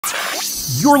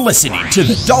You're listening to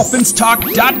the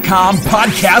DolphinsTalk.com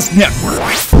podcast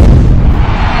network.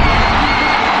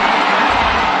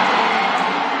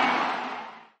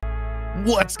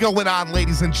 What's going on,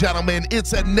 ladies and gentlemen?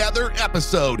 It's another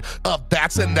episode of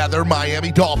That's Another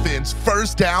Miami Dolphins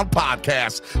First Down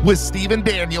Podcast with Steven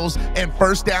Daniels and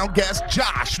first down guest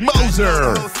Josh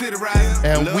Moser.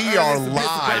 And we are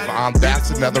live on That's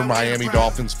Another Miami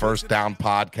Dolphins First Down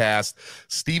Podcast.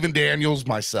 Steven Daniels,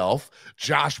 myself,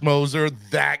 Josh Moser,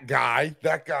 that guy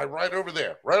right over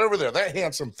there, that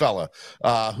handsome fella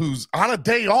who's on a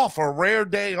day off, a rare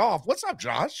day off. What's up,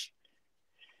 Josh?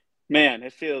 Man,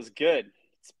 it feels good.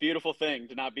 It's a beautiful thing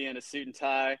to not be in a suit and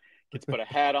tie, get to put a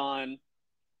hat on,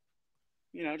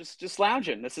 you know, just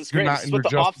lounging. This is great. This is what the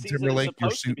offseason is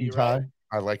supposed to be, right?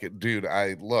 I like it, dude.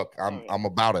 I'm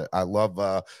about it. I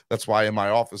love that's why in my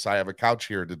office I have a couch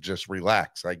here to just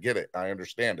relax. I get it. I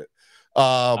understand it.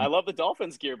 I love the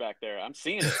Dolphins gear back there. I'm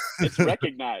seeing it. It's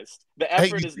recognized. The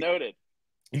effort is noted.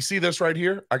 You see this right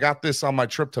here? I got this on my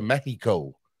trip to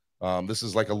Mexico. This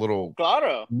is like a little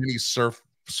mini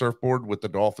surfboard with the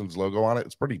Dolphins logo on it.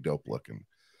 It's pretty dope looking.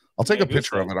 I'll take a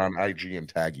picture of it on IG and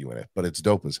tag you in it, but it's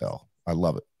dope as hell. I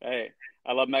love it. Hey,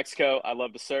 I love Mexico. I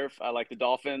love to surf. I like the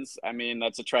Dolphins. I mean,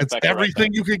 that's a trifecta. It's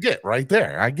everything you could get right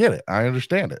there. I get it. I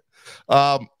understand it.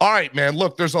 All right, man.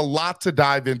 Look, there's a lot to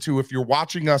dive into. If you're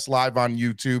watching us live on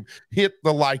YouTube, hit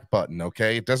the like button,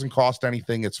 okay? It doesn't cost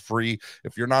anything. It's free.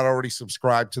 If you're not already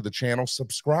subscribed to the channel,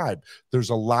 subscribe. There's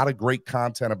a lot of great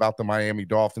content about the Miami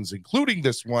Dolphins, including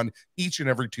this one, each and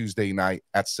every Tuesday night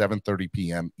at 7:30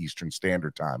 p.m. Eastern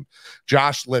Standard Time.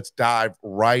 Josh, let's dive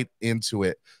right into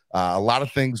it. A lot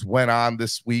of things went on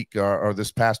this week or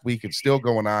this past week. It's still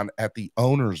going on at the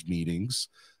owners' meetings.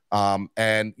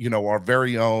 And, you know, our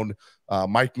very own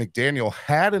Mike McDaniel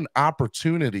had an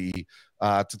opportunity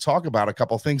to talk about a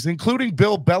couple of things, including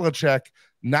Bill Belichick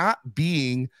not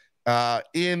being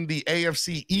in the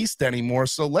AFC East anymore.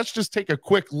 So let's just take a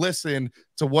quick listen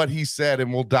to what he said,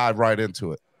 and we'll dive right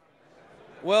into it.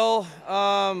 Well,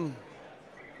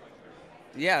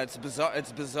 yeah, it's bizarre.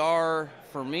 It's bizarre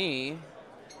for me.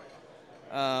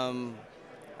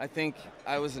 I think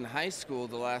I was in high school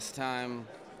the last time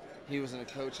he wasn't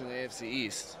a coach in the AFC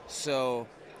East. So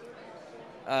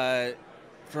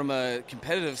from a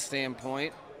competitive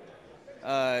standpoint,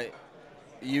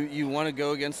 you want to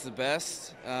go against the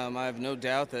best. I have no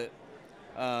doubt that,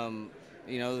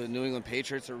 you know, the New England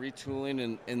Patriots are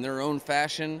retooling in their own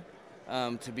fashion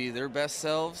to be their best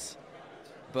selves.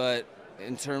 But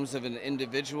in terms of an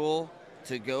individual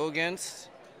to go against,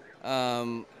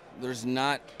 there's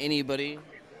not anybody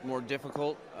more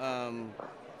difficult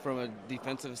from a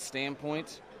defensive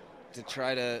standpoint to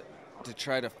try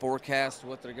to forecast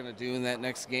what they're going to do in that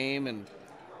next game, and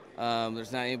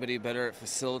there's not anybody better at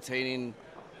facilitating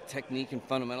technique and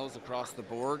fundamentals across the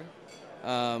board.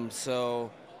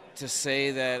 So to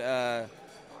say that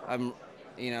I'm,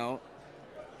 you know,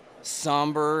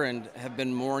 somber and have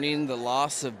been mourning the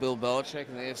loss of Bill Belichick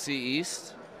in the AFC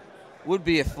East would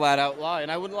be a flat-out lie,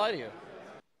 and I wouldn't lie to you.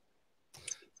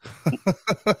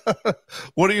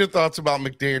 What are your thoughts about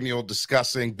McDaniel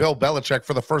discussing Bill Belichick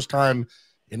for the first time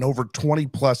in over 20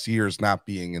 plus years not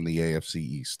being in the AFC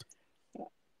East?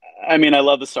 I mean, I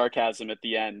love the sarcasm at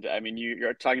the end. I mean,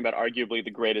 you're talking about arguably the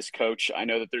greatest coach. I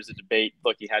know that there's a debate.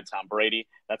 Look, he had Tom Brady.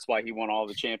 That's why he won all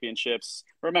the championships.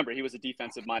 Remember, he was a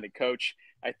defensive-minded coach.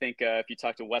 I think if you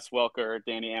talk to Wes Welker,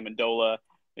 Danny Amendola,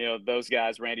 you know, those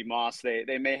guys, Randy Moss,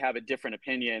 they may have a different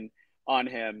opinion on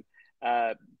him.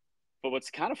 But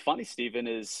what's kind of funny, Steven,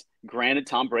 is granted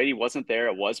Tom Brady wasn't there.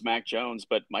 It was Mac Jones,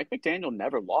 but Mike McDaniel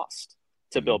never lost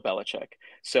to Bill Belichick.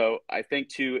 So I think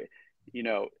to, you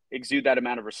know, exude that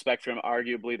amount of respect for him,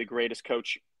 arguably the greatest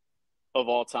coach of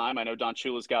all time. I know Don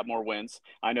Shula's got more wins.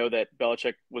 I know that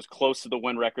Belichick was close to the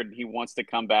win record and he wants to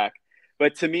come back.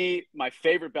 But to me, my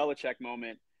favorite Belichick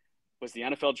moment was the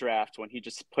NFL draft when he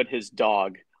just put his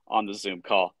dog on the Zoom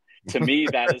call. To me,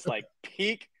 that is like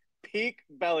peak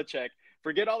Belichick.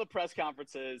 Forget all the press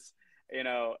conferences, you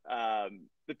know,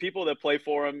 the people that play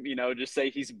for him, you know, just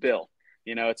say he's Bill.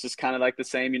 You know, it's just kind of like the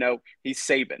same, you know, he's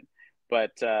Saban.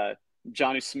 But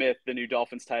Jonnu Smith, the new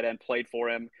Dolphins tight end, played for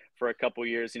him for a couple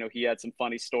years. You know, he had some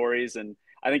funny stories. And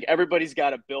I think everybody's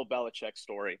got a Bill Belichick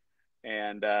story.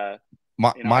 And,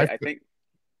 you know, I think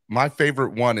my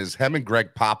favorite one is him and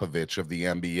Greg Popovich of the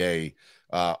NBA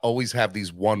always have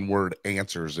these one-word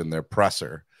answers in their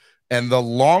presser. And the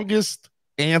longest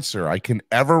answer I can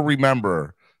ever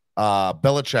remember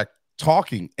Belichick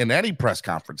talking in any press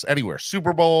conference anywhere,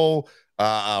 Super Bowl,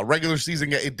 regular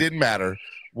season, it didn't matter,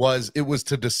 it was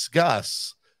to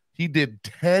discuss. He did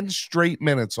 10 straight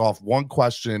minutes off one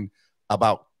question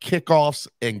about kickoffs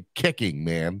and kicking,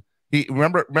 man. He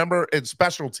remember in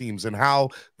special teams and how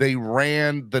they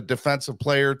ran the defensive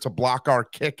player to block our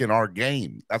kick in our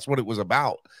game. That's what it was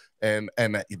about. And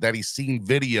that he's seen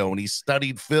video and he's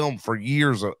studied film for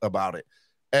years about it.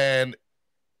 And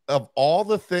of all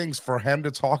the things for him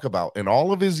to talk about in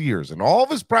all of his years and all of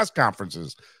his press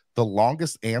conferences, the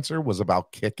longest answer was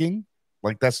about kicking.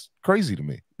 Like, that's crazy to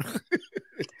me.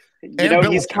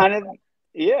 He's kind of,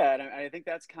 and I think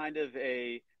that's kind of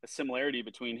a similarity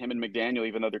between him and McDaniel,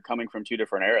 even though they're coming from two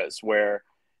different eras where,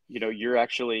 you're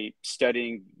actually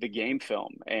studying the game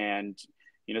film and,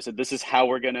 so this is how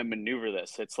we're going to maneuver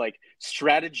this. It's like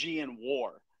strategy and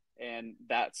war. And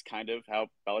that's kind of how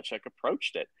Belichick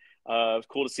approached it. It's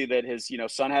cool to see that his,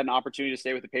 son had an opportunity to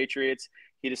stay with the Patriots.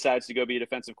 He decides to go be a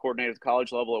defensive coordinator at the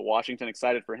college level at Washington.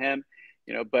 Excited for him,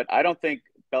 but I don't think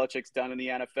Belichick's done in the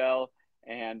NFL.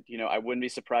 And, I wouldn't be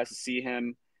surprised to see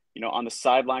him, on the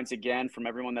sidelines again. From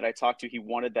everyone that I talked to, he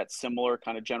wanted that similar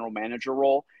kind of general manager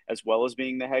role as well as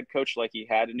being the head coach like he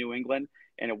had in New England.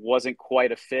 And it wasn't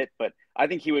quite a fit, but I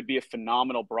think he would be a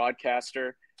phenomenal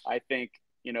broadcaster. I think,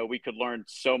 we could learn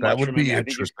so much from him. That would be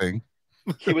interesting.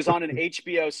 He was on an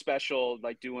HBO special,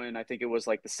 like doing, I think it was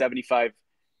like the 75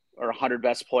 or 100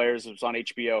 best players. It was on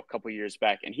HBO a couple of years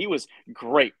back. And he was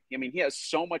great. I mean, he has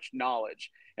so much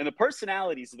knowledge and the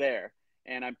personality's there.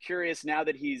 And I'm curious now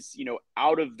that he's,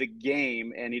 out of the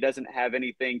game and he doesn't have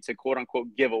anything to quote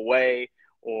unquote give away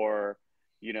or,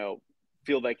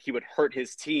 feel like he would hurt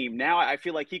his team. Now I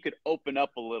feel like he could open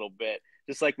up a little bit,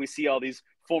 just like we see all these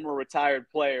former retired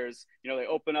players, they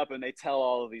open up and they tell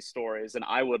all of these stories. And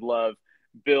I would love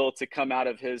Bill to come out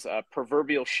of his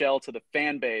proverbial shell to the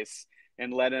fan base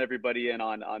and let everybody in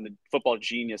on the football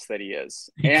genius that he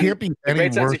is. He can't be any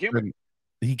worse than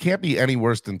he can't be any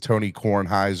worse than Tony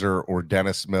Kornheiser or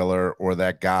Dennis Miller or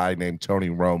that guy named Tony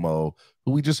Romo,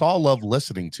 who we just all love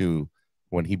listening to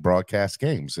when he broadcasts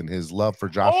games and his love for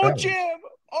Josh Allen. Jim!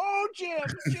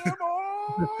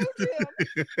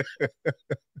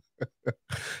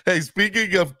 Hey,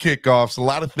 speaking of kickoffs, a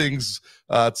lot of things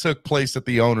took place at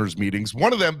the owners' meetings.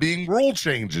 One of them being rule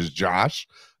changes, Josh.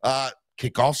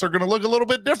 Kickoffs are going to look a little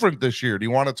bit different this year. Do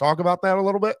you want to talk about that a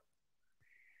little bit?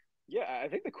 Yeah, I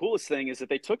think the coolest thing is that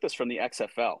they took this from the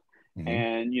XFL. Mm-hmm.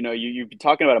 And, you've been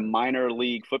talking about a minor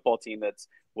league football team that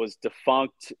was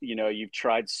defunct. You've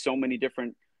tried so many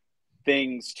different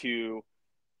things to,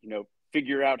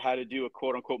 figure out how to do a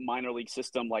quote unquote minor league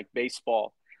system like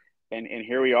baseball. And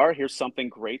here we are. Here's something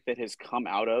great that has come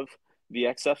out of the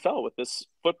XFL with this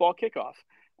football kickoff.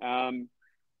 I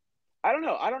don't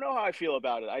know. I don't know how I feel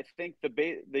about it. I think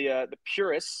the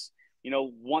purists,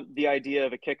 want the idea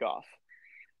of a kickoff.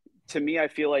 To me, I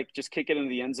feel like just kick it into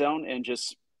the end zone and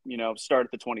just, start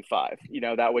at the 25.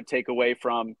 That would take away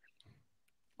from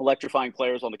electrifying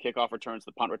players on the kickoff returns,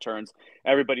 the punt returns.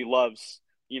 Everybody loves,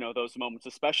 those moments,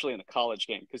 especially in the college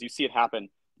game, because you see it happen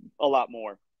a lot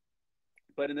more.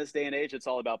 But in this day and age, it's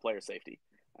all about player safety.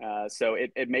 So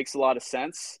it makes a lot of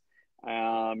sense.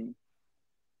 And,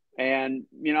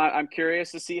 I'm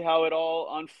curious to see how it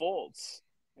all unfolds.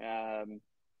 I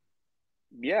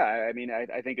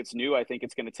think it's new. I think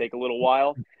it's going to take a little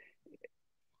while.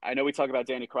 I know we talk about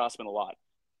Danny Crossman a lot.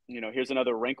 Here's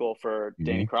another wrinkle for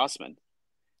Danny Crossman.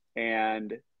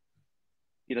 And,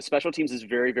 special teams is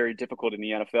very, very difficult in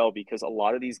the NFL because a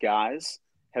lot of these guys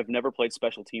have never played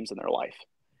special teams in their life.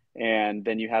 And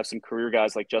then you have some career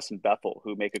guys like Justin Bethel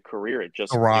who make a career at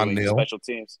just doing special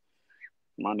teams.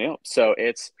 Ron Neal. So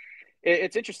it's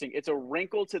interesting. It's a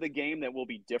wrinkle to the game that will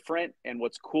be different. And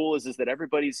what's cool is that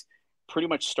everybody's pretty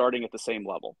much starting at the same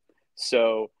level.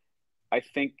 So I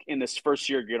think in this first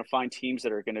year, you're going to find teams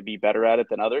that are going to be better at it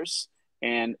than others.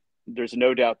 And there's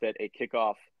no doubt that a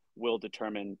kickoff will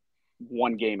determine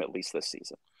one game at least this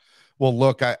season. Well,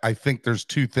 look, I think there's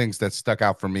two things that stuck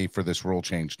out for me for this rule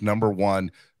change. Number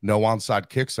one, no onside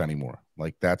kicks anymore.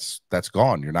 Like that's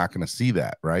gone. You're not going to see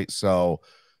that, right? So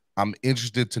I'm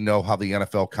interested to know how the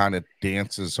NFL kind of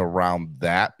dances around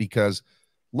that because,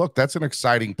 look, that's an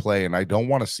exciting play, and I don't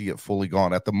want to see it fully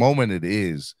gone. At the moment it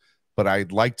is, but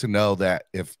I'd like to know that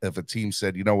if a team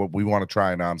said, you know what, we want to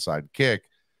try an onside kick,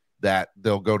 that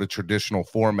they'll go to traditional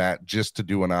format just to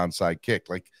do an onside kick.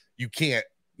 Like you can't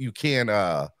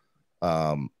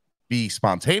be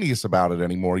spontaneous about it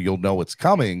anymore. You'll know it's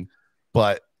coming,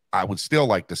 but I would still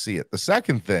like to see it. The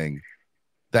second thing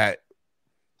that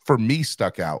for me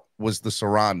stuck out was the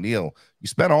Saran Neal. You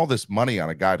spent all this money on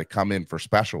a guy to come in for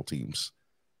special teams,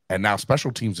 and now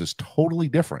special teams is totally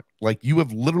different. Like you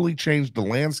have literally changed the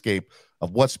landscape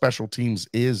of what special teams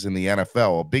is in the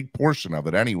NFL, a big portion of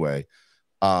it anyway.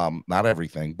 Not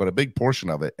everything, but a big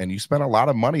portion of it. And you spent a lot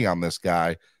of money on this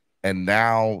guy. And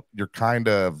now you're kind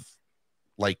of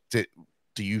like, do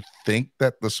you think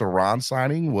that the Saran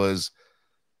signing was,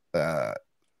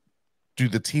 do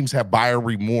the teams have buyer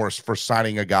remorse for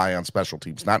signing a guy on special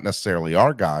teams? Not necessarily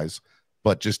our guys,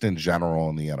 but just in general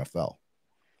in the NFL.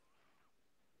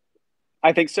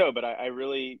 I think so, but I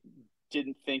really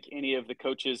didn't think any of the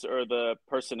coaches or the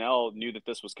personnel knew that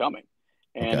this was coming.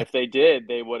 And Okay. if they did,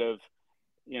 they would have,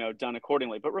 done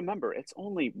accordingly. But remember, it's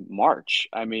only March.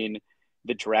 I mean,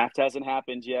 the draft hasn't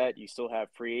happened yet. You still have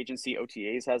free agency.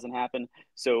 OTAs hasn't happened.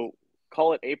 So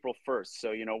call it April 1st.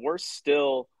 So, we're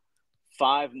still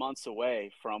 5 months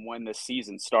away from when the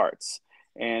season starts.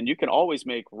 And you can always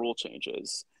make rule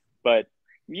changes, but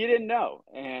you didn't know.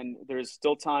 And there's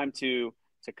still time to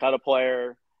cut a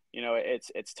player.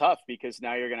 It's tough because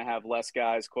now you're going to have less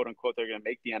guys, quote unquote, they're going to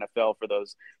make the NFL for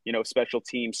those, special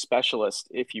team specialists,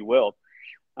 if you will.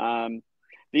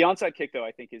 The onside kick, though,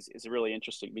 I think is really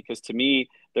interesting because to me,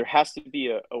 there has to be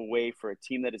a way for a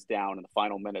team that is down in the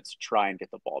final minutes to try and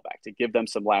get the ball back, to give them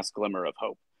some last glimmer of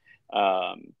hope.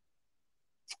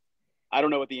 I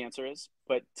don't know what the answer is,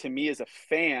 but to me as a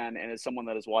fan and as someone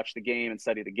that has watched the game and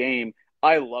studied the game,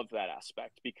 I love that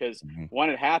aspect because when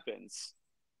it happens,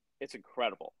 it's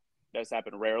incredible. Does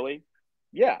happen rarely?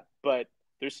 Yeah, but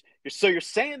you're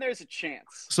saying there's a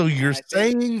chance. So you're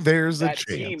saying there's a chance.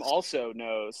 That team also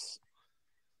knows.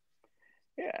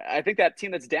 Yeah, I think that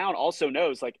team that's down also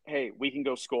knows, like, hey, we can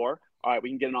go score. All right, we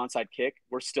can get an onside kick.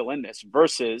 We're still in this.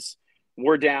 Versus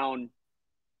we're down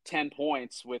 10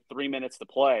 points with 3 minutes to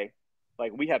play.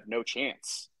 Like, we have no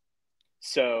chance.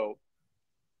 So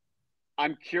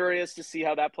I'm curious to see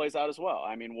how that plays out as well.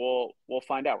 I mean, we'll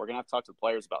find out. We're going to have to talk to the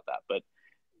players about that. But,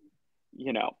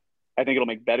 I think it'll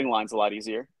make betting lines a lot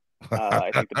easier.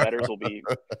 I think the bettors will be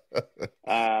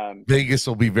Vegas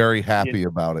will be very happy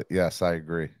about it. Yes, I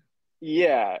agree.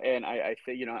 Yeah, and I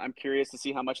think, I'm curious to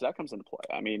see how much that comes into play.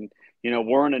 I mean,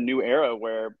 we're in a new era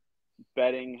where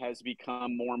betting has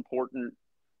become more important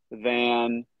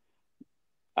than,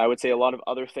 I would say, a lot of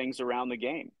other things around the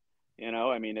game.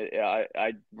 I mean,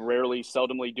 I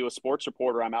seldomly do a sports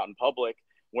report or I'm out in public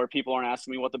where people aren't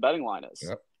asking me what the betting line is.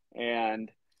 Yep.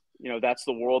 And, that's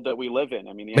the world that we live in.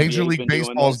 I mean, the Major NBA's League been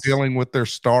Baseball is doing dealing with their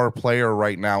star player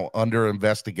right now under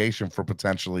investigation for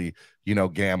potentially,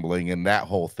 gambling and that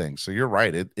whole thing. So you're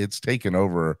right. It's taken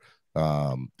over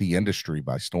the industry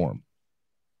by storm.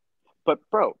 But,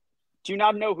 bro, do you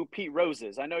not know who Pete Rose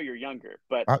is? I know you're younger,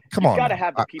 but come on, got to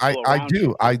have the people I around do.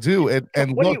 you. I do.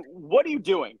 And what look, what are you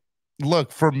doing?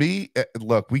 Look, for me,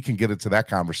 we can get into that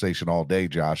conversation all day,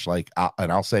 Josh.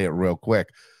 And I'll say it real quick.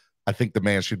 I think the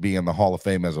man should be in the Hall of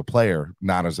Fame as a player,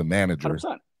 not as a manager.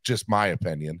 100%. Just my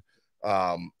opinion.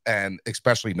 And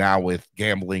especially now with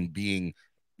gambling being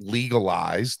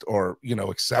legalized or,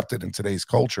 accepted in today's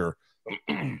culture,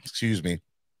 excuse me,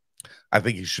 I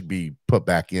think he should be put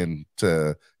back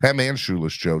into him and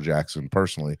Shoeless Joe Jackson.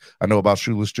 Personally, I know about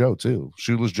Shoeless Joe too.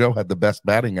 Shoeless Joe had the best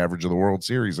batting average of the World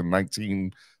Series in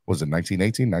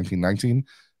 1918, 1919,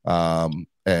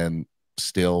 and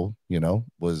still,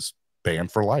 was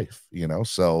banned for life.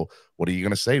 So what are you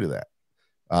going to say to that?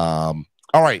 All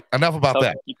right, enough about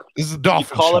that. This is a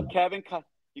Dolphins You call show. up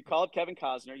Kevin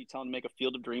Costner. You tell him to make a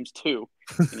Field of Dreams 2,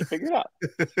 and you figure it out.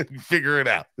 You figure it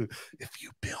out. If you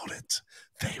build it,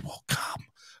 they will come.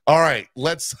 All right,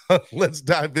 let's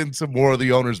dive into more of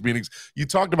the owners' meetings. You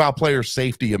talked about player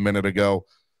safety a minute ago.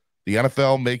 The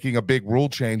NFL making a big rule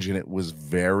change, and it was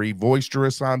very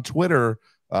boisterous on Twitter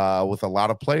with a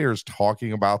lot of players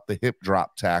talking about the hip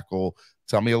drop tackle.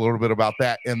 Tell me a little bit about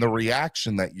that and the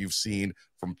reaction that you've seen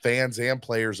from fans and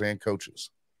players and coaches.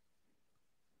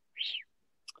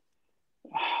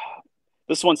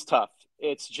 This one's tough.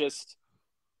 It's just,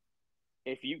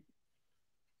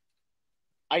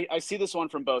 I see this one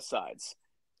from both sides.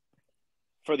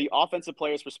 For the offensive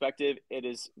player's perspective, it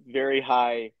is very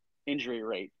high injury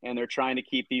rate, and they're trying to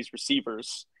keep these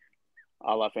receivers,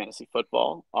 a la fantasy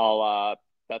football,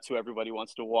 that's who everybody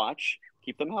wants to watch,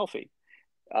 keep them healthy.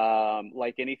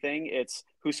 Like anything, it's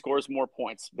who scores more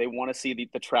points. They want to see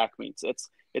the track meets.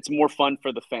 It's more fun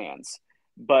for the fans.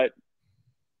 But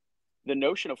the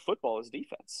notion of football is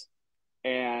defense.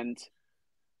 And,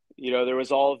 there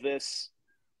was all of this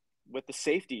with the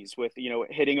safeties, with,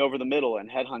 hitting over the middle and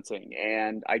headhunting.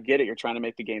 And I get it. You're trying to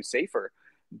make the game safer.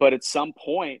 But at some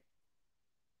point,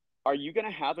 are you going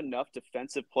to have enough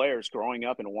defensive players growing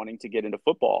up and wanting to get into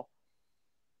football?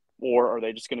 Or are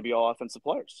they just going to be all offensive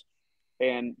players?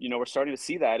 And, we're starting to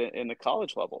see that in the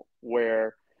college level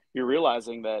where you're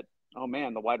realizing that, oh,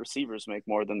 man, the wide receivers make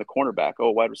more than the cornerback.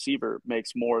 Oh, wide receiver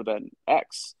makes more than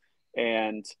X.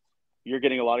 And you're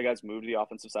getting a lot of guys move to the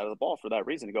offensive side of the ball for that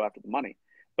reason, to go after the money.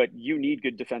 but you need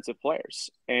good defensive players.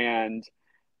 And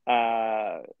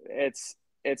it's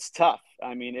tough.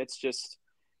 I mean, it's just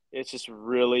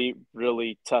really,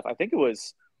 really tough. I think it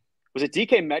was it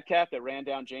DK Metcalf that ran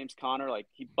down James Conner? Like,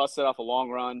 he busted off a long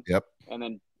run. Yep. And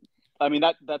then, I mean,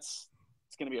 it's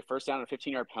going to be a first down and a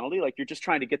 15-yard penalty. Like, you're just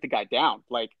trying to get the guy down.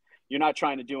 Like, you're not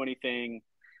trying to do anything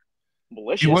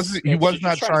malicious. He was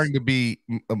not trying to be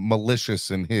malicious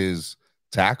in his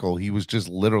tackle. He was just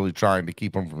literally trying to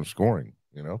keep him from scoring,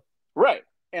 you know? Right.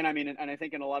 And I mean, and I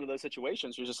think in a lot of those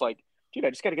situations, you're just like, dude, I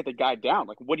just got to get the guy down.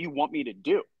 Like, what do you want me to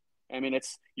do? I mean,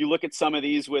 you look at some of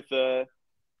these with the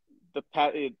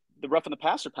rough and the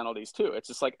passer penalties too. It's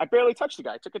just like, I barely touched the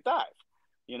guy. I took a dive,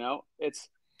 you know? I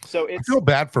feel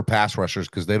bad for pass rushers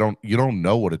because you don't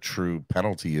know what a true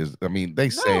penalty is. I mean, they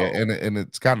say it, and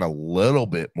it's gotten a little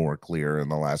bit more clear in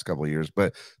the last couple of years,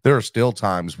 but there are still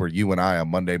times where you and I, a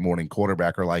Monday morning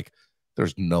quarterback, are like,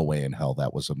 there's no way in hell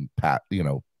that was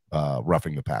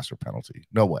roughing the passer penalty.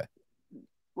 No way.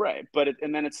 Right. But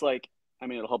and then it's like, I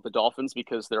mean, it'll help the Dolphins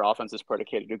because their offense is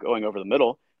predicated to going over the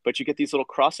middle, but you get these little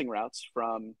crossing routes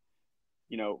from,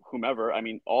 whomever. I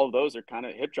mean, all of those are kind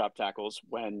of hip drop tackles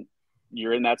when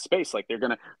you're in that space. Like, they're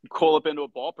going to call up into a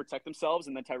ball, protect themselves,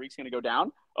 and then Tyreek's going to go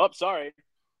down. Oh, sorry.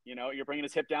 You're bringing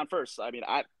his hip down first. I mean,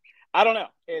 I don't know.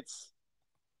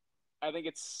 I think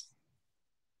it's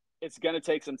going to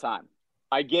take some time.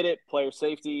 I get it, player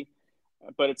safety,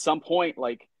 but at some point,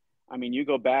 like, I mean, you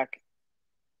go back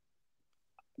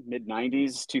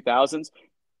mid-90s, 2000s,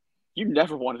 you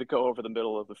never wanted to go over the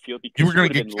middle of the field because you were going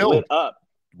to get killed. Lit up.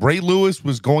 Ray Lewis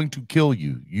was going to kill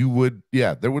you.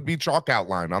 There would be chalk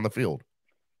outline on the field.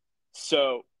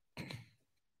 So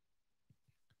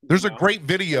there's a great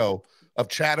video of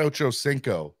Chad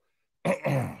Ochocinco being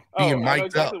I know mic'd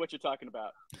exactly up. what you're talking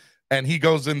about. And he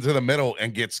goes into the middle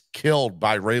and gets killed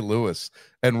by Ray Lewis.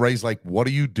 And Ray's like, what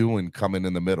are you doing coming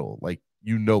in the middle? Like,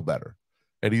 you know better.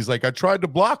 And he's like, I tried to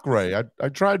block Ray. I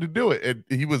tried to do it. And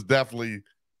he was definitely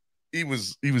a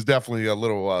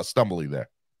little stumbly there.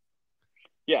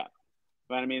 Yeah.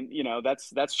 But I mean,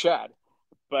 that's Chad.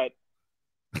 But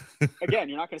again,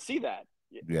 you're not going to see that.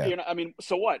 Yeah. I mean,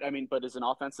 so what? I mean, but as an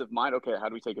offensive mind, okay, how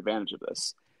do we take advantage of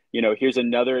this? Here's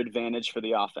another advantage for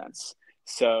the offense.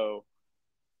 So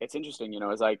it's interesting,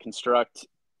 as I construct,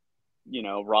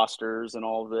 rosters and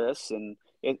all of this, and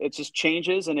it just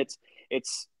changes, and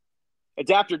it's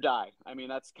adapt or die. I mean,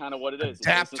 that's kind of what it is.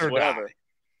 Adapt or whatever. die.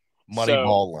 Money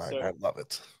ball line. I love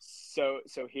it. So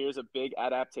here's a big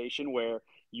adaptation where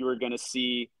you are going to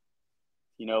see,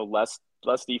 less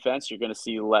defense. You're going to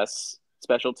see less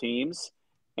special teams,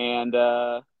 and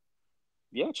it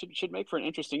should make for an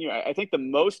interesting year. I think the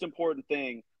most important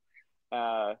thing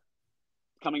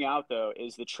coming out though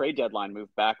is the trade deadline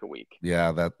moved back a week.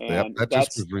 Yeah, that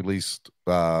just was released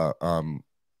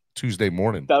Tuesday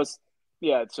morning.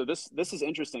 So this is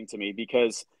interesting to me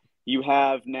because you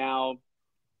have now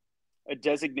a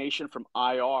designation from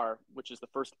IR, which is the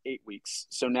first 8 weeks.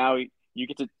 So now you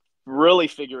get to really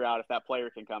figure out if that player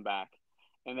can come back.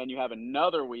 And then you have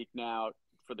another week now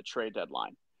for the trade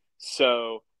deadline.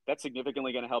 So that's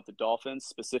significantly going to help the Dolphins,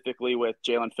 specifically with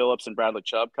Jalen Phillips and Bradley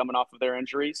Chubb coming off of their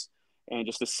injuries, and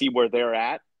just to see where they're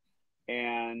at.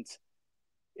 And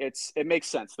it makes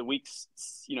sense. The weeks,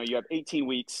 you have 18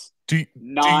 weeks.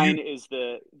 9 is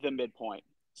the midpoint.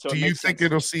 So do you think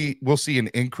we'll see an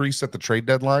increase at the trade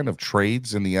deadline of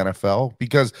trades in the NFL?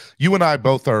 Because you and I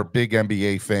both are big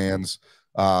NBA fans,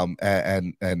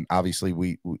 and obviously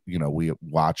we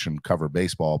watch and cover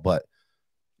baseball, but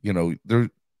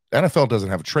NFL doesn't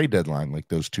have a trade deadline like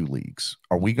those two leagues.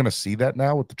 Are we going to see that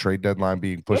now with the trade deadline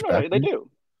being pushed back? They do.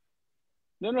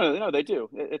 No, they do.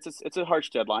 It's a harsh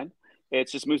deadline. It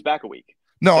just moves back a week.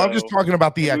 No, I'm just talking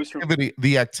about the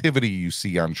activity you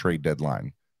see on trade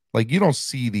deadline. Like, you don't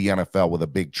see the NFL with a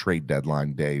big trade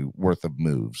deadline day worth of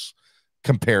moves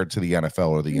compared to the NFL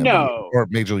or the NBA or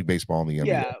Major League Baseball and the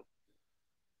NBA.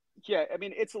 Yeah. I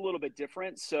mean, it's a little bit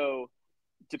different. So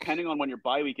depending on when your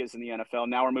bye week is in the NFL,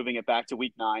 now we're moving it back to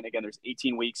week 9. Again, there's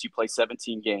 18 weeks. You play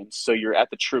 17 games. So you're at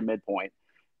the true midpoint.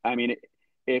 I mean,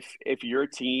 if your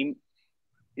team –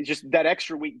 it's just that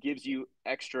extra week gives you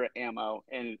extra ammo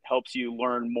and it helps you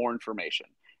learn more information.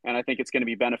 And I think it's going to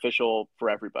be beneficial for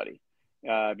everybody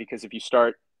because if you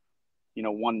start,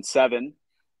 1-7,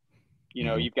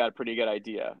 you've got a pretty good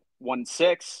idea.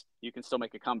 1-6, you can still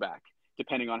make a comeback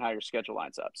depending on how your schedule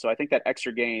lines up. So I think that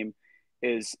extra game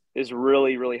is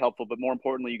really, really helpful. But more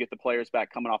importantly, you get the players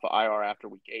back coming off of IR after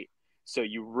week 8. So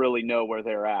you really know where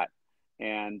they're at.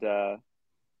 And I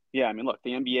mean, look,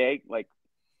 the NBA, like,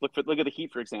 look at the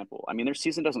Heat, for example. I mean, their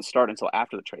season doesn't start until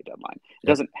after the trade deadline. It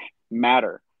doesn't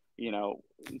matter,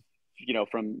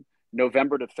 from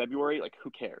November to February, like,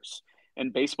 who cares?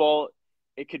 And baseball,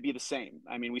 it could be the same.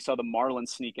 I mean, we saw the Marlins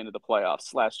sneak into the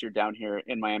playoffs last year down here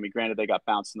in Miami. Granted, they got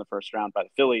bounced in the first round by the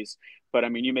Phillies, but I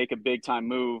mean, you make a big time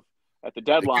move at the It could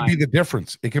be deadline. the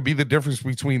difference. It could be the difference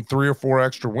between 3 or 4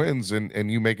 extra wins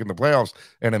and you making the playoffs.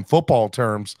 And in football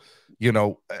terms, you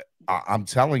know, I'm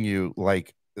telling you,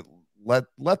 like, let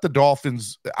the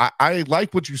Dolphins. I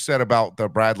like what you said about the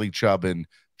Bradley Chubb and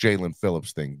Jalen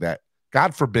Phillips thing, that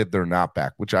God forbid they're not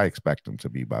back, which I expect them to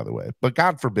be, by the way, but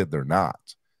God forbid they're not.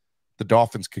 The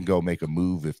Dolphins can go make a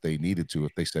move if they needed to,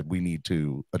 if they said we need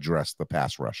to address the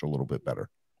pass rush a little bit better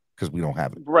because we don't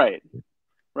have it. Right.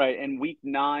 And week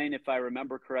 9, if I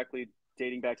remember correctly,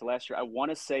 dating back to last year, I want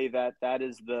to say that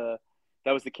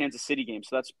was the Kansas City game.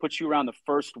 So that's puts you around the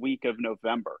first week of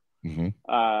November.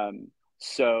 Mm-hmm.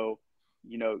 So,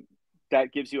 you know,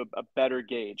 that gives you a better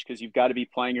gauge because you've got to be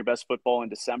playing your best football in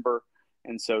December.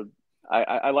 And so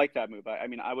I like that move. I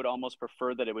mean, I would almost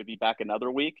prefer that it would be back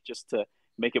another week just to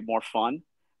make it more fun.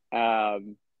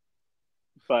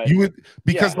 But you would,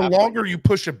 because the longer you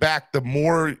push it back, the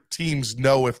more teams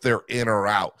know if they're in or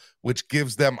out, which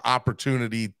gives them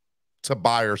opportunity to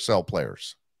buy or sell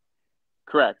players.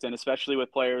 Correct. And especially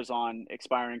with players on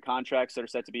expiring contracts that are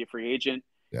set to be a free agent,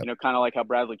 you know, kind of like how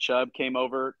Bradley Chubb came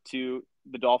over to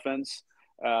the Dolphins.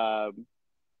 You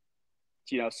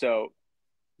know, so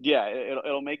yeah,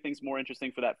 it'll make things more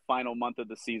interesting for that final month of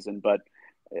the season, but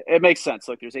it makes sense.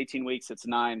 Like, there's 18 weeks, it's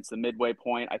 9, it's the midway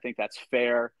point. I think that's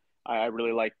fair. I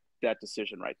really like that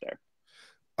decision right there.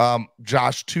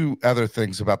 Josh, 2 other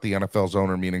things about the NFL's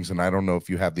owner meetings, and I don't know if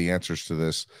you have the answers to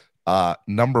this.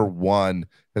 Number 1,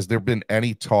 has there been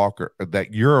any talk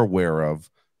that you're aware of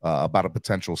about a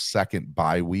potential second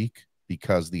bye week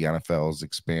because the NFL has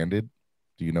expanded?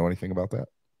 Do you know anything about that?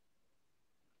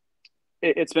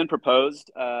 It's been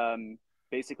proposed.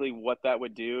 Basically, what that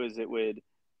would do is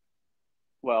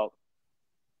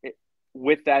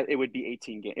with that, it would be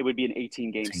 18 game. It would be an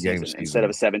 18-game season instead of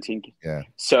a 17. Yeah.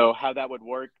 So how that would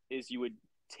work is you would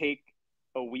take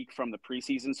a week from the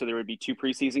preseason, so there would be 2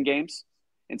 preseason games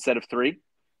instead of 3,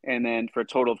 and then for a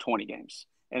total of 20 games,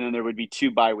 and then there would be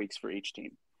 2 bye weeks for each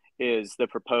team. Is the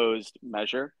proposed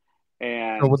measure.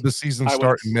 And so would the season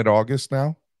start in mid-August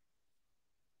now,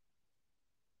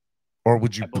 or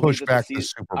would you push back the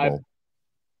Super Bowl?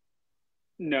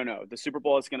 No. The Super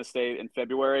Bowl is going to stay in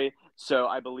February. So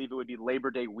I believe it would be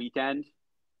Labor Day weekend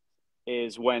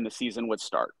is when the season would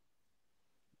start.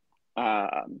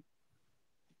 So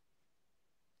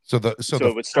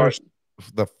it would start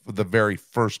the very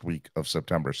first week of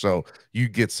September. So you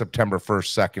get September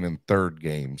 1st, 2nd, and 3rd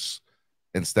games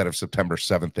instead of September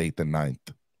 7th, 8th, and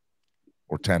 9th,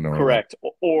 or 10. Correct.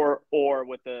 Or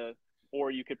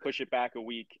you could push it back a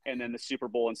week, and then the Super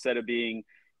Bowl, instead of being,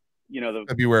 you know, the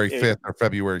February 5th or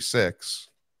February 6th,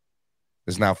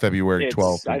 is now February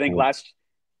 12th. I think 4th. last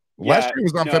year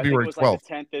was on February 12th. Like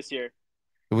the 10th this year.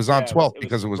 It was on 12th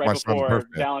because it was right my son's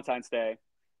birthday. Valentine's Day.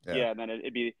 Yeah, and then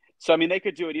it'd be so. I mean, they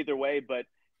could do it either way, but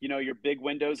you know, your big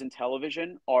windows in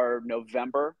television are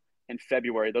November and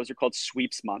February. Those are called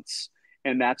sweeps months,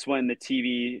 and that's when the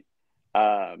TV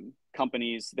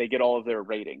companies, they get all of their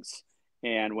ratings.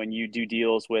 And when you do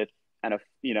deals with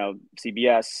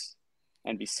CBS,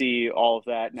 NBC, all of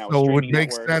that. Now, so it would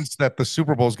make sense that the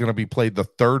Super Bowl is going to be played the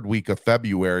 3rd week of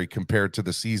February compared to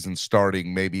the season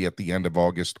starting maybe at the end of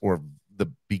August or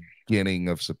the beginning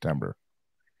of September.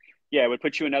 Yeah, it would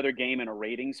put you another game in a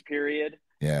ratings period.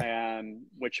 Yeah,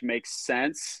 which makes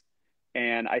sense.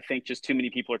 And I think just too many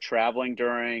people are traveling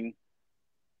during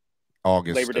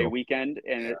August Labor Day weekend,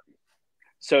 and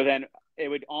so then it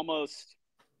would almost,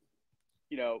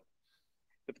 you know,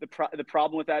 the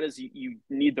problem with that is you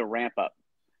need the ramp up,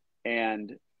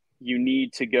 and you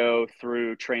need to go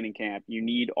through training camp. You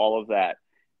need all of that.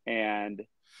 And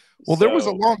there was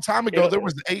a long time ago, there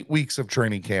was 8 weeks of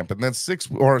training camp and then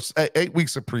 8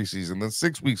 weeks of preseason, then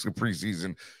 6 weeks of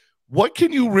preseason. What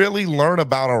can you really learn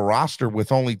about a roster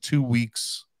with only 2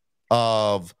 weeks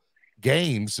of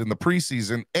games in the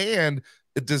preseason? And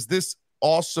does this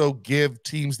also give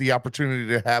teams the opportunity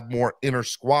to have more inter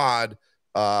squad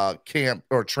camp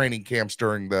or training camps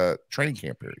during the training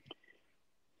camp period?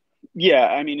 Yeah,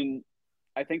 I mean,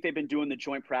 I think they've been doing the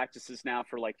joint practices now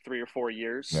for like 3 or 4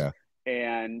 years. Yeah.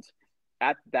 And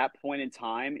at that point in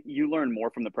time, you learn more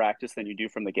from the practice than you do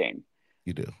from the game.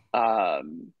 You do. The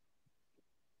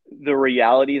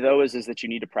reality, though, is that you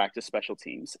need to practice special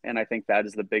teams. And I think that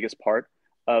is the biggest part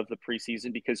of the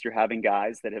preseason, because you're having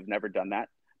guys that have never done that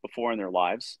before in their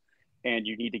lives, and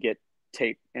you need to get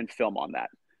tape and film on that.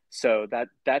 So that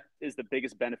is the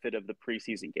biggest benefit of the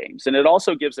preseason games. And it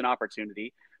also gives an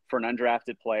opportunity for an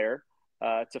undrafted player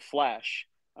to flash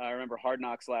I remember Hard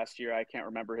Knocks last year. I can't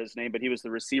remember his name, but he was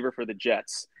the receiver for the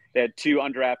Jets. They had 2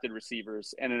 undrafted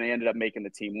receivers, and then they ended up making the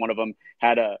team. One of them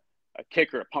had a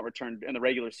kicker, a punt return in the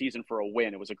regular season for a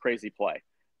win. It was a crazy play.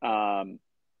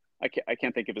 I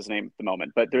can't think of his name at the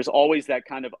moment, but there's always that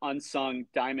kind of unsung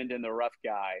diamond in the rough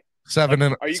guy.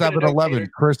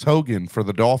 7-11, Chris Hogan for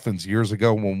the Dolphins years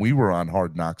ago when we were on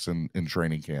Hard Knocks in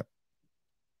training camp.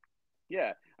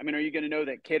 Yeah. I mean, are you going to know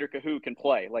that Cater Kahoo can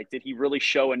play? Like, did he really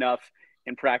show enough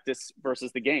in practice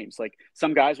versus the games? Like,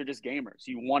 some guys are just gamers.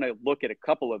 You want to look at a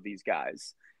couple of these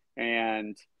guys.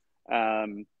 And,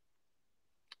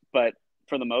 but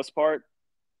for the most part,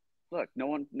 look,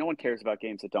 no one cares about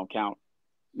games that don't count.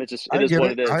 It is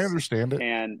what it is. I understand it.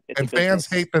 And fans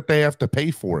hate that they have to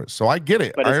pay for it. So I get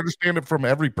it. But I understand it from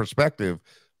every perspective.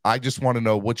 I just want to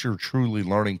know what you're truly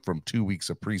learning from 2 weeks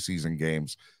of preseason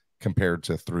games compared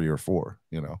to 3 or 4,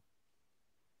 you know?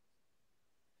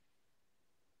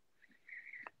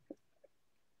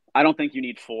 I don't think you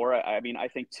need 4. I mean, I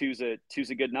think two's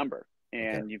a good number,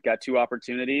 and you've got 2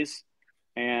 opportunities,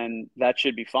 and that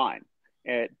should be fine.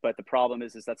 But the problem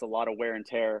is that's a lot of wear and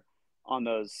tear on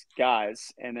those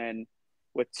guys. And then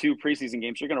with 2 preseason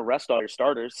games, you're going to rest all your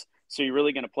starters. So you're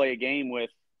really going to play a game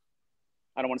with,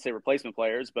 I don't want to say replacement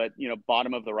players, but, you know,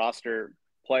 bottom of the roster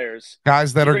players.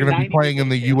 Guys that are going to be playing in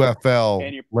the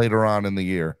UFL later on in the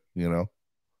year, you know?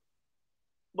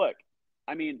 Look,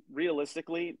 I mean,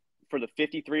 realistically, for the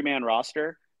 53-man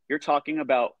roster, you're talking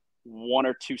about 1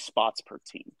 or 2 spots per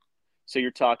team. So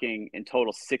you're talking in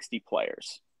total 60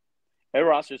 players. Their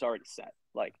roster's already set.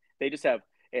 Like, they just have,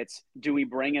 do we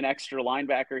bring an extra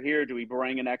linebacker here? Do we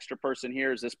bring an extra person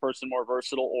here? Is this person more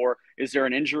versatile, or is there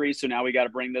an injury? So now we got to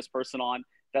bring this person on.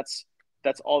 That's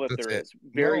all that there is.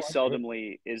 Very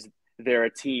seldomly is there a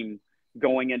team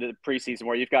going into the preseason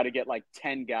where you've got to get like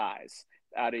 10 guys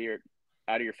out of your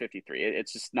 53.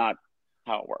 It's just not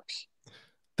how it works.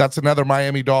 That's another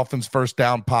Miami Dolphins First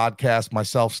Down podcast.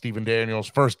 Myself, Stephen Daniels,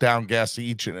 first down guests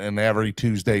each and every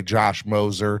Tuesday, Josh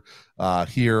Moser,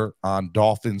 here on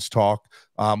Dolphins Talk.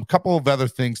 A couple of other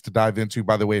things to dive into,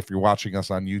 by the way. If you're watching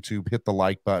us on YouTube, hit the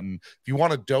like button. If you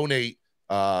want to donate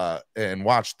and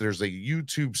watch, there's a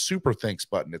YouTube Super Thanks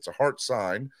button. It's a heart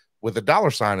sign with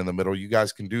a $sign in the middle. You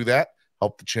guys can do that.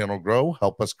 Help the channel grow,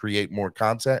 help us create more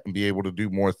content, and be able to do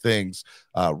more things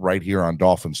right here on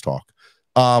Dolphins Talk.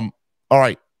 All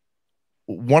right.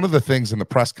 One of the things in the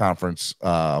press conference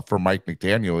for Mike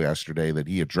McDaniel yesterday that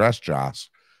he addressed, Josh,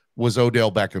 was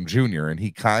Odell Beckham Jr., and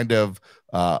he kind of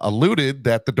alluded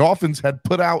that the Dolphins had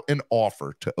put out an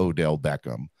offer to Odell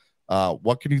Beckham.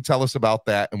 What can you tell us about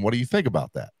that, and what do you think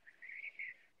about that?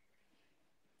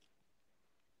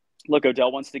 Look,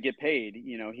 Odell wants to get paid.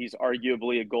 You know, he's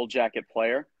arguably a gold jacket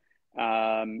player.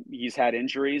 He's had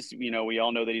injuries. You know, we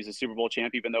all know that he's a Super Bowl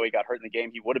champ. Even though he got hurt in the game,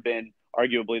 he would have been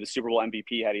arguably the Super Bowl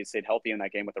MVP had he stayed healthy in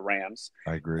that game with the Rams.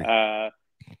 I agree.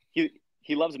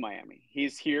 He loves Miami.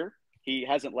 He's here. He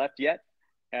hasn't left yet.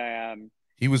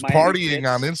 He was Miami partying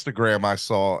on Instagram, I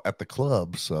saw, at the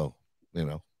club. So, you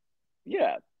know.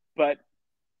 Yeah, but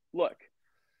look,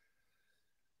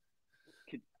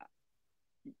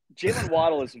 Jalen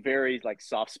Waddle is very like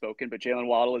soft-spoken, but Jalen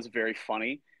Waddle is very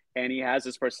funny. And he has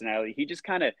his personality. He just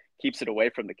kind of keeps it away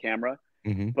from the camera.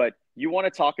 Mm-hmm. But you want to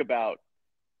talk about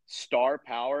star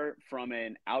power from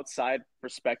an outside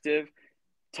perspective,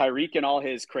 Tyreek and all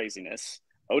his craziness,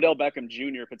 Odell Beckham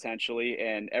Jr. potentially,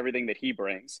 and everything that he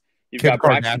brings. You've got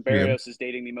Braxton Berrios is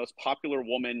dating the most popular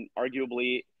woman,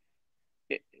 arguably.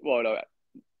 I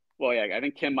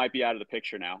think Kim might be out of the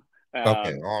picture now.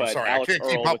 Okay, I'm sorry. Alex I can't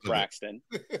keep Earl up with with Braxton.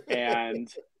 And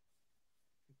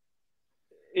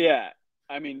yeah.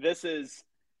 I mean, you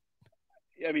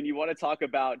want to talk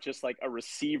about just like a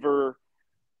receiver,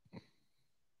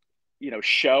 you know,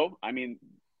 show. I mean,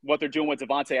 what they're doing with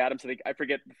Devontae Adams, I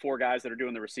forget the 4 guys that are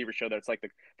doing the receiver show. That's like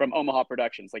from Omaha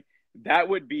Productions. Like, that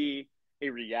would be a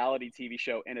reality TV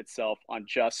show in itself on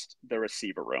just the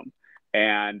receiver room.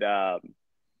 And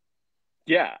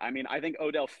yeah, I mean, I think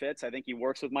Odell fits. I think he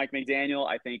works with Mike McDaniel.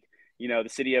 I think, you know, the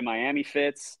city of Miami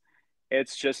fits.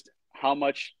 It's just how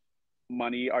much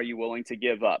money are you willing to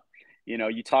give up? You know,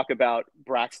 you talk about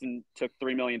Braxton took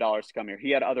 $3 million to come here.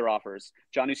 He had other offers.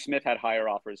 Jonnu Smith had higher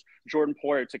offers. Jordan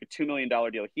Poyer took a $2 million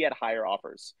deal. He had higher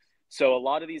offers. So a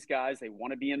lot of these guys, they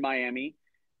want to be in Miami.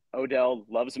 Odell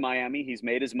loves Miami. He's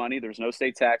made his money. There's no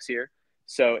state tax here.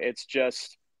 So it's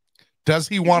just, does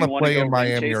he want to play in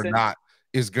Miami or not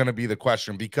is going to be the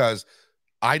question, because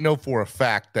I know for a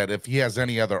fact that if he has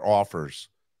any other offers,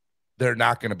 they're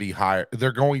not going to be higher.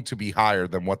 They're going to be higher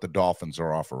than what the Dolphins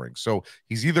are offering. So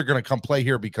he's either going to come play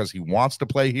here because he wants to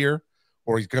play here,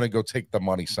 or he's going to go take the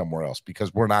money somewhere else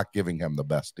because we're not giving him the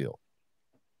best deal.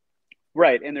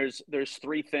 Right, and there's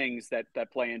three things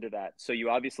that play into that. So you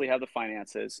obviously have the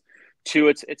finances. Two,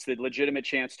 it's the legitimate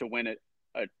chance to win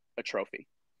a trophy.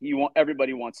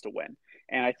 Everybody wants to win,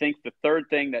 and I think the third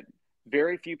thing that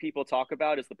very few people talk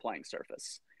about is the playing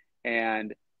surface,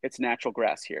 and it's natural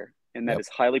grass here, and that is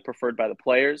highly preferred by the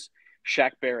players.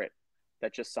 Shaq Barrett,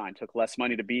 that just signed, took less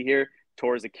money to be here,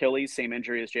 tore his Achilles, same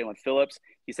injury as Jalen Phillips.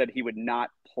 He said he would not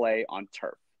play on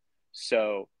turf.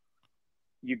 So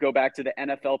you go back to the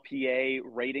NFLPA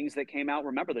ratings that came out.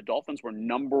 Remember, the Dolphins were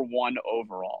number 1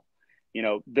 overall. You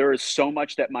know, there is so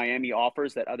much that Miami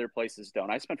offers that other places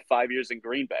don't. I spent 5 years in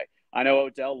Green Bay. I know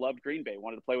Odell loved Green Bay,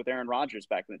 wanted to play with Aaron Rodgers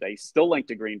back in the day. He's still linked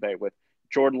to Green Bay with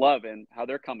Jordan Love and how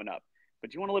they're coming up. But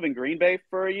do you want to live in Green Bay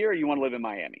for a year, or you want to live in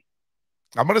Miami?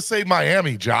 I'm going to say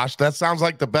Miami, Josh. That sounds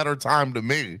like the better time to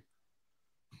me.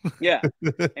 Yeah.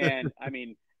 And, I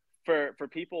mean, for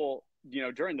people, you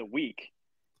know, during the week,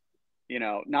 you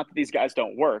know, not that these guys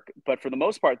don't work, but for the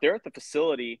most part, they're at the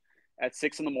facility at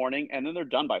 6 in the morning, and then they're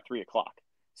done by 3 o'clock.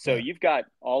 So you've got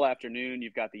all afternoon,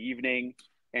 you've got the evening.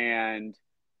 And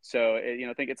so, you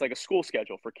know, I think it's like a school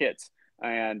schedule for kids.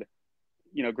 And,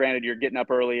 you know, granted, you're getting up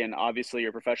early and obviously you're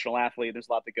a professional athlete. There's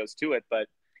a lot that goes to it, but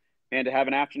and to have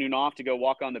an afternoon off to go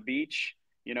walk on the beach,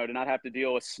 you know, to not have to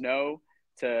deal with snow,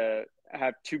 to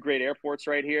have 2 great airports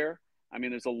right here. I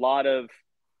mean, there's a lot of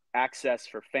access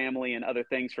for family and other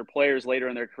things for players later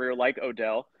in their career, like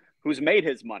Odell, who's made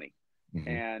his money. Mm-hmm.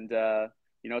 And,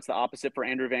 you know, it's the opposite for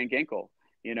Andrew Van Ginkel.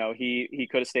 You know, he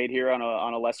could have stayed here on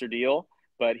a lesser deal,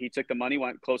 but he took the money,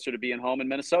 went closer to being home in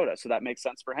Minnesota. So that makes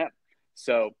sense for him.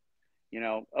 So, you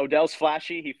know, Odell's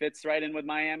flashy. He fits right in with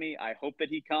Miami. I hope that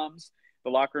he comes. The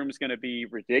locker room is going to be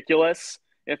ridiculous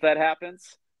if that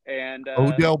happens. And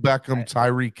Odell Beckham,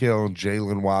 Tyreek Hill, and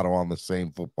Jalen Waddle on the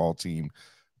same football team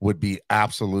would be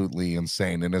absolutely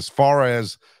insane. And as far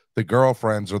as the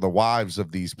girlfriends or the wives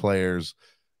of these players,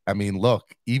 I mean,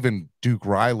 look, even Duke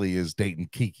Riley is dating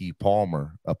Keke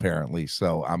Palmer, apparently.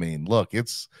 So, I mean, look,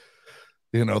 it's,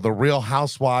 you know, the Real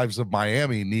Housewives of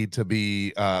Miami need to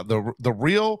be the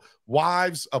Real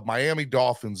Wives of Miami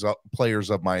Dolphins players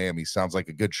of Miami. Sounds like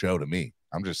a good show to me.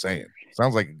 I'm just saying.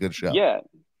 Sounds like a good show. Yeah.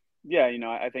 Yeah, you know,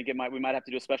 I think we might have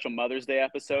to do a special Mother's Day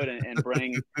episode and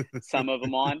bring some of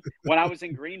them on. When I was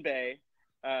in Green Bay,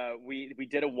 we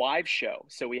did a wives show.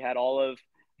 So we had all of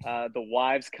the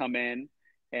wives come in,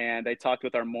 and they talked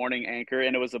with our morning anchor,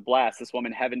 and it was a blast. This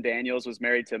woman, Heaven Daniels, was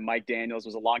married to Mike Daniels,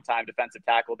 was a longtime defensive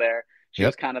tackle there. She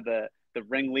was kind of the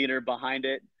ringleader behind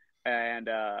it. And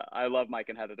I love Mike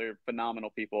and Heather. They're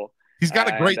phenomenal people. He's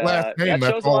got a great last name.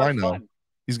 That's all I know. Fun.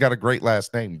 He's got a great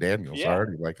last name, Daniels. Yeah. I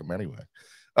already like him anyway.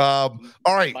 All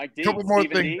right, Mike D, couple more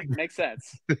Stephen things. D, makes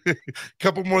sense.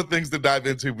 Couple more things to dive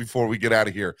into before we get out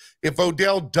of here. If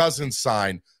Odell doesn't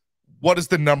sign, what is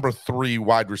the number 3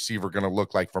 wide receiver going to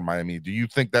look like for Miami? Do you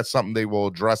think that's something they will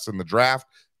address in the draft?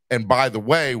 And by the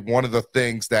way, one of the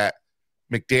things that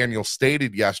McDaniel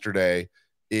stated yesterday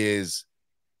is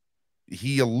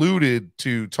he alluded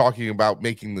to talking about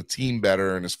making the team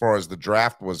better. And as far as the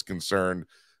draft was concerned,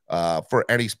 for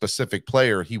any specific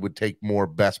player, he would take more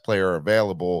best player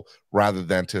available rather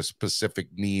than to specific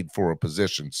need for a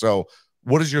position. So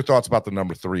what is your thoughts about the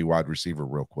number 3 wide receiver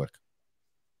real quick?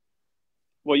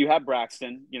 Well, you have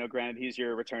Braxton, you know, granted he's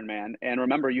your return man. And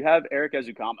remember, you have Eric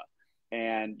Ezukama,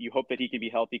 and you hope that he can be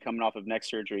healthy coming off of neck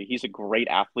surgery. He's a great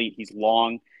athlete. He's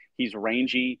long, he's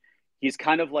rangy. He's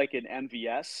kind of like an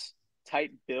MVS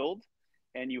type build,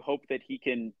 and you hope that he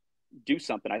can do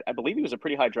something. I believe he was a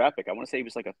pretty high draft pick. I want to say he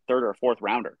was like a 3rd or 4th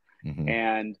rounder. Mm-hmm.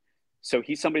 And so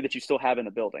he's somebody that you still have in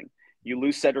the building. You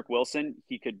lose Cedric Wilson,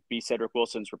 he could be Cedric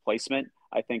Wilson's replacement.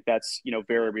 I think that's, you know,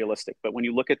 very realistic. But when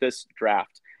you look at this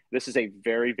draft, this is a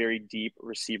very, very deep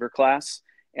receiver class,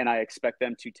 and I expect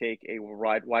them to take a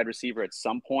wide receiver at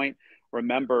some point.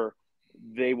 Remember,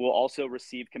 they will also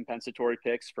receive compensatory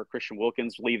picks for Christian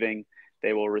Wilkins leaving.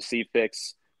 They will receive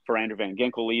picks for Andrew Van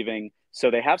Ginkel leaving. So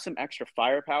they have some extra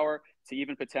firepower to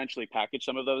even potentially package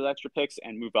some of those extra picks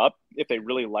and move up if they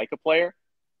really like a player.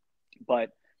 But,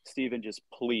 Steven, just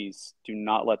please do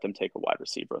not let them take a wide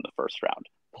receiver in the 1st round.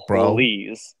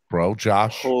 Please. Bro,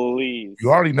 Josh. Please.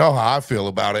 You already know how I feel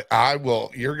about it.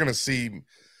 You're going to see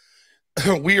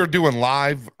we are doing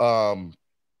live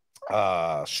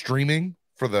streaming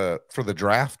for the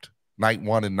draft, night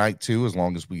 1 and night 2, as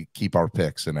long as we keep our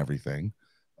picks and everything.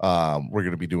 We're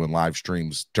going to be doing live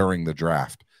streams during the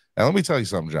draft. And let me tell you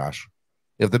something, Josh.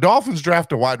 If the Dolphins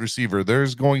draft a wide receiver,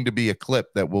 there's going to be a clip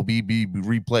that will be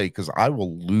replayed, because I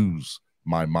will lose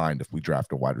my mind if we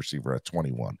draft a wide receiver at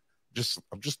 21.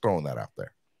 I'm just throwing that out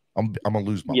there. I'm going to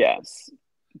lose my mind. Yes.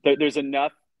 There's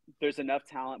enough there's enough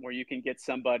talent where you can get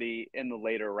somebody in the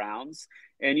later rounds,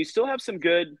 and you still have some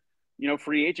good,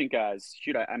 free agent guys.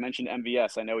 Shoot, I mentioned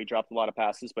MVS. I know he dropped a lot of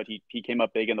passes, but he came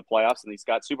up big in the playoffs, and he's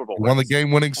got Super Bowl He won the rings.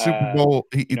 game-winning Super Bowl.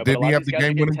 But a Didn't he lot of have these the guys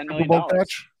are getting game-winning $10 Super million. Bowl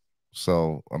catch?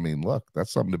 So, I mean, look,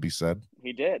 that's something to be said.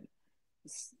 He did.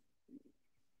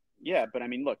 Yeah, but I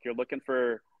mean, look, you're looking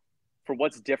for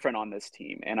what's different on this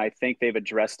team, and I think they've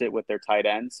addressed it with their tight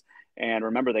ends. And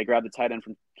remember, they grabbed the tight end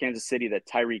from Kansas City that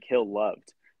Tyreek Hill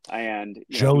loved, and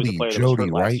he was a player that was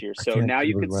hurt last year. So now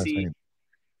you could see.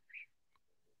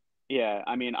 Yeah,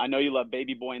 I mean, I know you love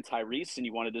Baby Boy and Tyrese, and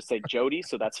you wanted to say Jody,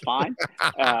 so that's fine.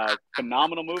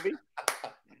 Phenomenal movie.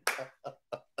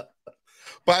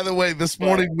 By the way, this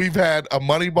morning we've had a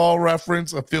Moneyball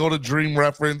reference, a Field of Dream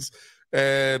reference,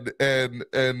 and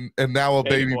now a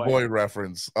Baby Boy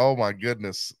reference. Oh my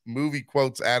goodness. Movie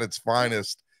quotes at its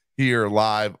finest here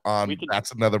live on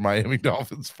That's Another Miami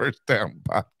Dolphins First Down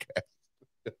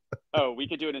podcast. We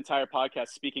could do an entire podcast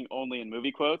speaking only in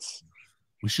movie quotes.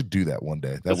 We should do that one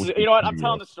day. You know what? I'm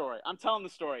telling the story.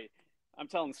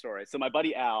 So my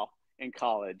buddy Al in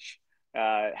college,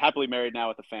 happily married now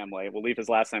with a family. We'll leave his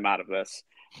last name out of this.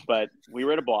 But we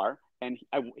were at a bar, and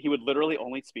he would literally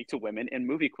only speak to women in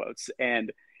movie quotes.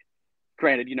 And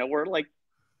granted, we're like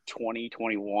 20,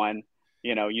 21,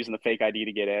 using the fake ID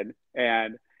to get in.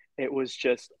 And it was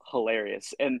just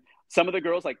hilarious. And some of the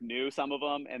girls knew some of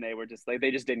them, and they were just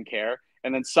they just didn't care.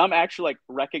 And then some actually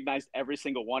recognized every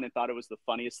single one and thought it was the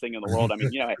funniest thing in the world. I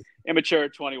mean, immature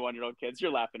 21-year-old kids,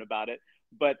 you're laughing about it.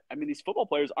 But I mean, these football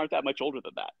players aren't that much older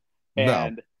than that.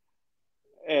 And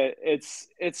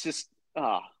it's just,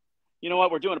 you know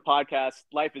what? We're doing a podcast.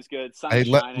 Life is good. Sun is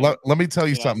shining. Let me tell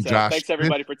you something, Josh. Thanks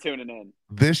everybody for tuning in.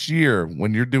 This year,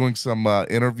 when you're doing some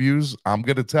interviews, I'm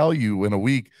going to tell you in a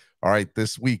week, all right,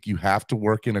 this week you have to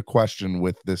work in a question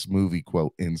with this movie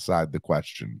quote inside the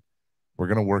question. We're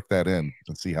going to work that in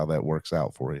and see how that works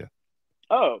out for you.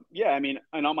 Oh, yeah. I mean,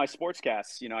 and on my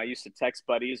sportscasts, I used to text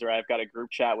buddies, or I've got a group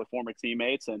chat with former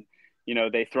teammates, and,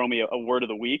 they throw me a word of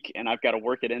the week, and I've got to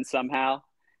work it in somehow.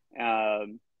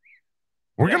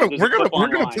 We're gonna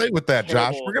play with that,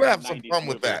 Josh. We're gonna have some fun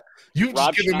with that. You've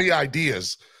just given me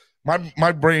ideas.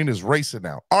 My brain is racing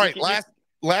now. All right,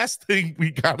 last thing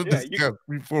we got to discuss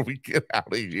before we get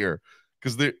out of here,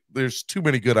 because there's too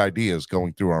many good ideas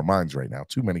going through our minds right now.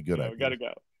 Too many good ideas. We gotta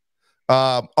go.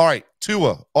 All right,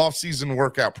 Tua off-season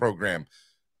workout program.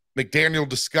 McDaniel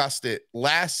discussed it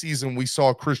last season. We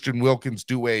saw Christian Wilkins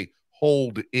do a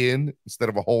hold in instead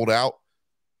of a hold out.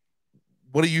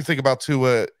 What do you think about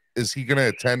Tua? Is he going to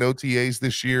attend OTAs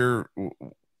this year?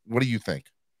 What do you think?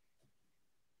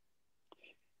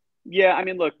 Yeah, I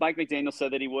mean, look, Mike McDaniel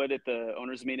said that he would at the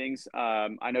owners' meetings.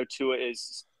 I know Tua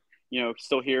is,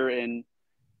 still here in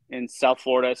South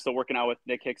Florida, still working out with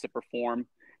Nick Hicks at Perform.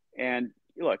 And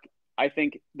look, I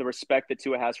think the respect that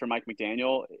Tua has for Mike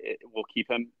McDaniel will keep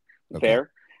him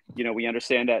there. We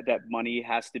understand that money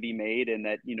has to be made, and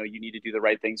that, you need to do the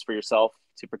right things for yourself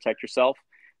to protect yourself.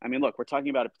 I mean, look, we're talking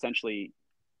about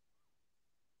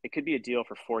it could be a deal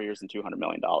for 4 years and $200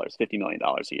 million, $50 million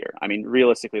a year. I mean,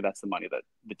 realistically, that's the money that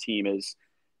the team is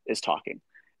talking.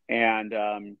 And,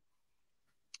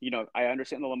 I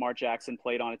understand the Lamar Jackson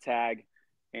played on a tag,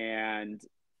 and,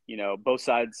 both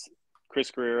sides,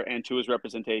 Chris Greer and Tua's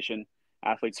representation,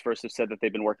 Athletes First, have said that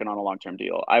they've been working on a long-term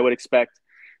deal. I would expect,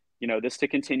 this to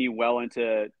continue well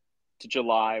into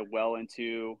July, well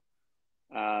into,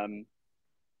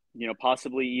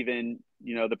 possibly even,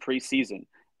 the preseason.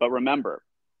 But remember,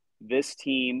 this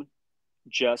team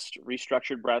just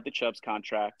restructured Bradley Chubb's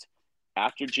contract.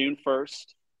 After June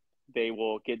 1st, they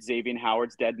will get Xavier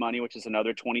Howard's dead money, which is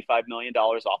another $25 million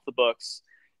off the books.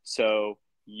 So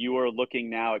you are looking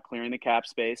now at clearing the cap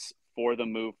space for the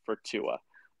move for Tua.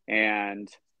 And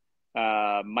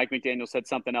Mike McDaniel said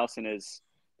something else in his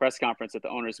press conference at the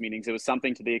owners' meetings. It was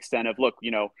something to the extent of, look,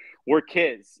 we're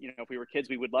kids. If we were kids,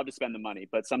 we would love to spend the money.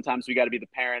 But sometimes we got to be the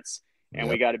parents, and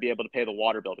we got to be able to pay the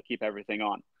water bill to keep everything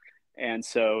on. And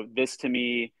so this, to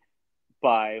me,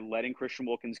 by letting Christian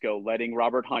Wilkins go, letting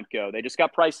Robert Hunt go, they just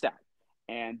got priced out.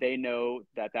 And they know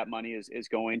that money is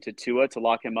going to Tua to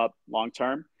lock him up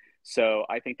long-term. So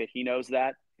I think that he knows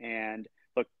that. And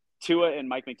look, Tua and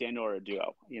Mike McDaniel are a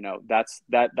duo. That's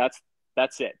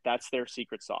it. That's their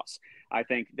secret sauce. I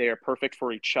think they are perfect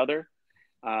for each other.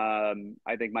 I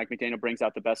think Mike McDaniel brings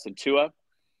out the best in Tua.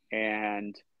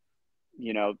 And,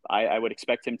 I would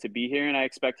expect him to be here, and I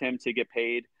expect him to get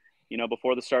paid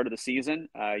before the start of the season.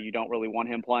 You don't really want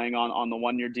him playing on the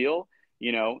 1-year deal,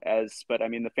 but I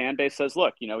mean, the fan base says,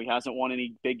 look, he hasn't won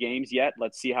any big games yet.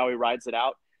 Let's see how he rides it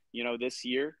out, this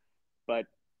year. But,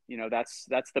 that's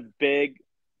the big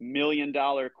 $1 million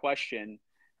question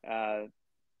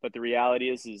But the reality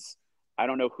is I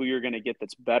don't know who you're going to get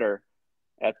that's better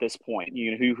at this point.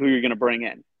 You know, who you're going to bring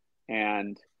in,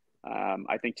 and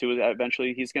I think too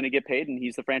eventually he's going to get paid, and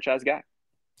he's the franchise guy.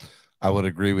 I would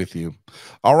agree with you.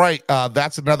 All right,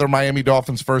 that's another Miami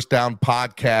Dolphins First Down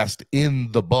podcast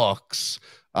in the books.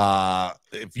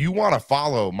 If you want to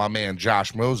follow my man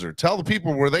Josh Moser, tell the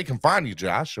people where they can find you,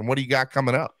 Josh, and what do you got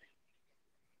coming up?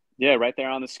 Yeah, right there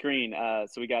on the screen.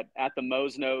 So we got at the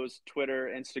Mosnose,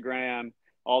 Twitter, Instagram,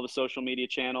 all the social media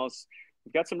channels.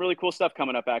 We've got some really cool stuff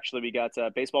coming up, actually. We got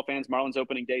baseball fans, Marlins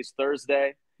opening days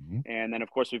Thursday. And then,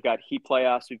 of course, we've got Heat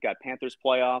playoffs. We've got Panthers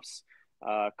playoffs.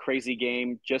 Crazy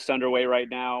game just underway right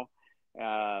now.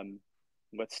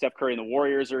 With Steph Curry and the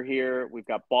Warriors are here. We've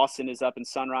got Boston is up in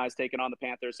Sunrise taking on the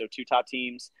Panthers. So 2 top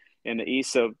teams in the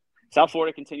East. So South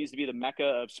Florida continues to be the mecca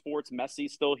of sports.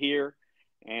 Messi's still here.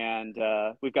 And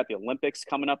we've got the Olympics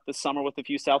coming up this summer with a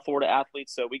few South Florida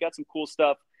athletes. So we got some cool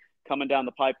stuff coming down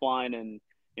the pipeline. And,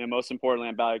 you know, most importantly,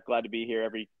 I'm glad to be here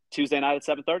every Tuesday night at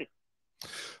 7:30.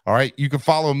 All right. You can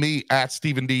follow me at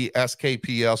Stephen D.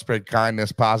 SKPL. Spread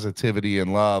kindness, positivity,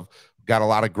 and love. Got a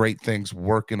lot of great things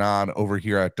working on over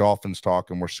here at Dolphins Talk,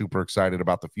 and we're super excited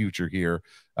about the future here.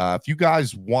 If you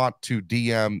guys want to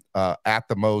DM at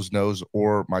the Mosnose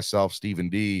or myself, Stephen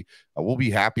D., we'll be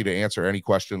happy to answer any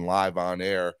question live on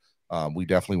air. We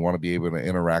definitely want to be able to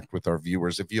interact with our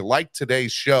viewers. If you like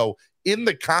today's show, in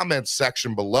the comments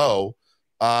section below,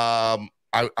 I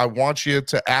want you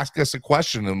to ask us a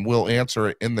question and we'll answer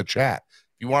it in the chat.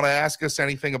 If you want to ask us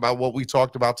anything about what we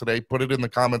talked about today, put it in the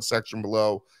comments section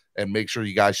below and make sure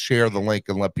you guys share the link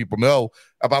and let people know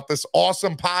about this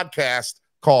awesome podcast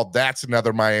called That's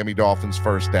Another Miami Dolphins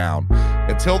First Down.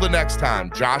 Until the next time,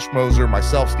 Josh Moser,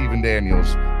 myself, Stephen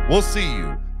Daniels, we'll see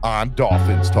you on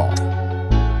Dolphins Talk.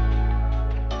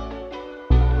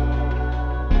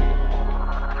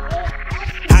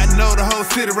 Know the whole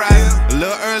city rising. A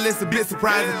little early, it's a bit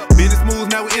surprising. Business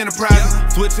moves, now we enterprising.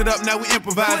 Switch it up, now we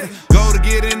improvising. Go to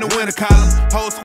get in the winter column.